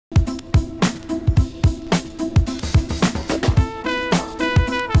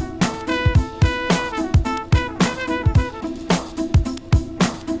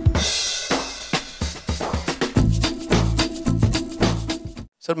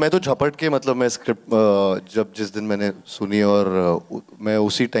Sir मैं तो झपट के मतलब मैं स्क्रिप्ट जब जिस दिन मैंने सुनी और मैं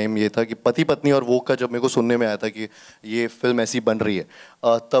उसी टाइम ये था कि पति पत्नी और वो का जब मेरे को सुनने में आया था कि ये फिल्म ऐसी बन रही है,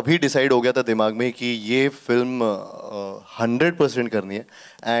 तभी डिसाइड हो गया था दिमाग में कि ये फिल्म 100% करनी है।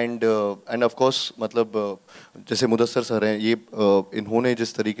 एंड ऑफ कोर्स मतलब जैसे मुदस्सर सर हैं, ये इन्होंने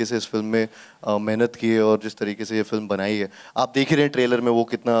जिस तरीके से इस फिल्म में मेहनत की है और जिस तरीके से ये फिल्म बनाई है, आप देख ही रहे हैं ट्रेलर में वो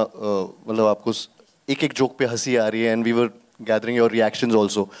कितना मतलब आपको एक एक जोक पे हंसी आ रही है। And we were gathering your reactions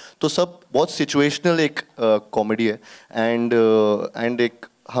also, तो सब बहुत सिचुएशनल एक कॉमेडी है। एंड एक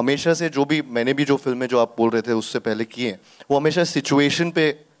हमेशा से जो भी मैंने भी जो फिल्में जो आप बोल रहे थे उससे पहले किए हैं, वो हमेशा सिचुएशन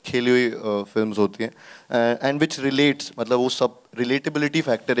पे खेली हुई फिल्म्स होती हैं एंड विच रिलेट्स, मतलब वो सब रिलेटेबिलिटी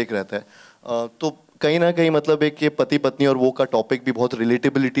फैक्टर एक रहता है। तो कहीं ना कहीं मतलब एक ये पति पत्नी और वो का टॉपिक भी बहुत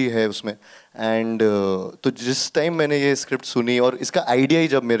रिलेटेबिलिटी है उसमें। एंड तो जिस टाइम मैंने ये स्क्रिप्ट सुनी और इसका आइडिया ही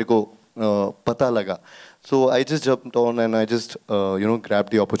जब मेरे को पता लगा, so I just jumped on and I just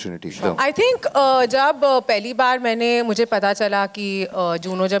grabbed the opportunity. I think जब पहली बार मुझे पता चला कि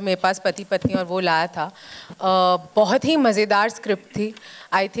जूनो जब मेरे पास पति पत्नी और वो लाया था, बहुत ही मज़ेदार स्क्रिप्ट थी।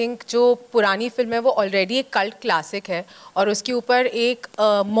 आई थिंक जो पुरानी फिल्म है वो ऑलरेडी एक कल्ट क्लासिक है और उसके ऊपर एक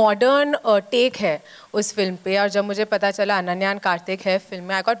मॉडर्न टेक है उस फिल्म पे। और जब मुझे पता चला अनन्या एंड कार्तिक है फिल्म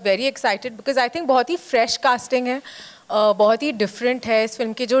में, I got very excited because I think बहुत ही फ्रेश कास्टिंग है, बहुत ही डिफरेंट है। इस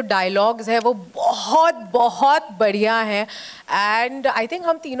फिल्म के जो डायलॉग्स है वो बहुत बहुत बढ़िया है। एंड आई थिंक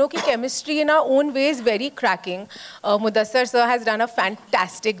हम तीनों की chemistry in our own way is very cracking. Mudassar sir has done a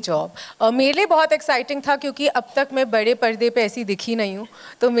fantastic job. मेरे लिए बहुत एक्साइटिंग था क्योंकि अब तक मैं बड़े पर्दे पे ऐसी दिखी नहीं हूँ,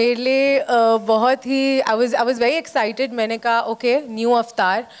 तो मेरे लिए बहुत ही आई वाज वेरी एक्साइटेड। मैंने कहा ओके न्यू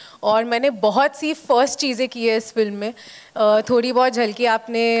अवतार, और मैंने बहुत सी फर्स्ट चीज़ें की है इस फिल्म में। थोड़ी बहुत झलकी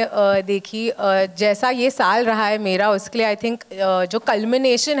आपने देखी। जैसा ये साल रहा है मेरा, उसके लिए आई थिंक जो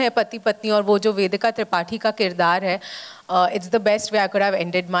कल्मिनेशन है पति पत्नी और वो जो वेदिका त्रिपाठी का किरदार है, it's the best way I could have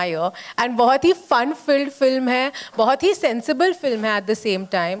ended my year. And बहुत ही फन फिल्ड फिल्म है, बहुत ही सेंसिबल फिल्म है एट द सेम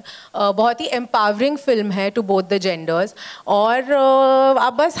टाइम, बहुत ही एम्पावरिंग फिल्म है टू बोथ द जेंडर्स। और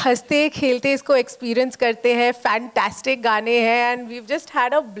आप बस हंसते खेलते इसको एक्सपीरियंस करते हैं। फैंटास्टिक गाने हैं and we just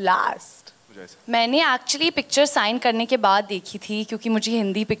had a blast. मैंने एक्चुअली पिक्चर साइन करने के बाद देखी थी क्योंकि मुझे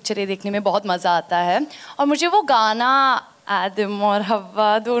हिंदी पिक्चरें देखने में बहुत मज़ा आता है, और मुझे वो गाना आदम और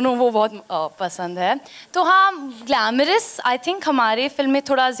हवा दोनों वो बहुत पसंद है। तो हाँ, ग्लैमरस आई थिंक हमारे फिल्म में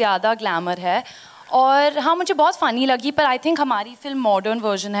थोड़ा ज़्यादा ग्लैमर है, और हाँ मुझे बहुत फ़नी लगी। पर आई थिंक हमारी फिल्म मॉडर्न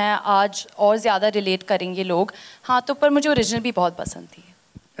वर्जन है, आज और ज़्यादा रिलेट करेंगे लोग। हाँ तो पर मुझे ओरिजिनल भी बहुत पसंद थी।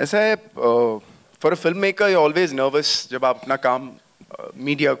 ऐसा है, for a film maker you always nervous जब आप अपना काम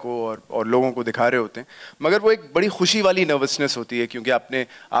मीडिया को और लोगों को दिखा रहे होते हैं, मगर वो एक बड़ी खुशी वाली नर्वसनेस होती है क्योंकि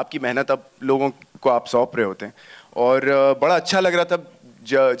आपकी मेहनत अब लोगों को आप सौंप रहे होते हैं। और बड़ा अच्छा लग रहा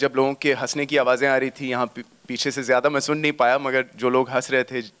था जब लोगों के हंसने की आवाज़ें आ रही थी। यहाँ पीछे से ज़्यादा मैं सुन नहीं पाया, मगर जो लोग हंस रहे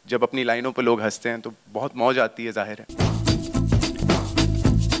थे, जब अपनी लाइनों पर लोग हंसते हैं तो बहुत मौज आती है, जाहिर है।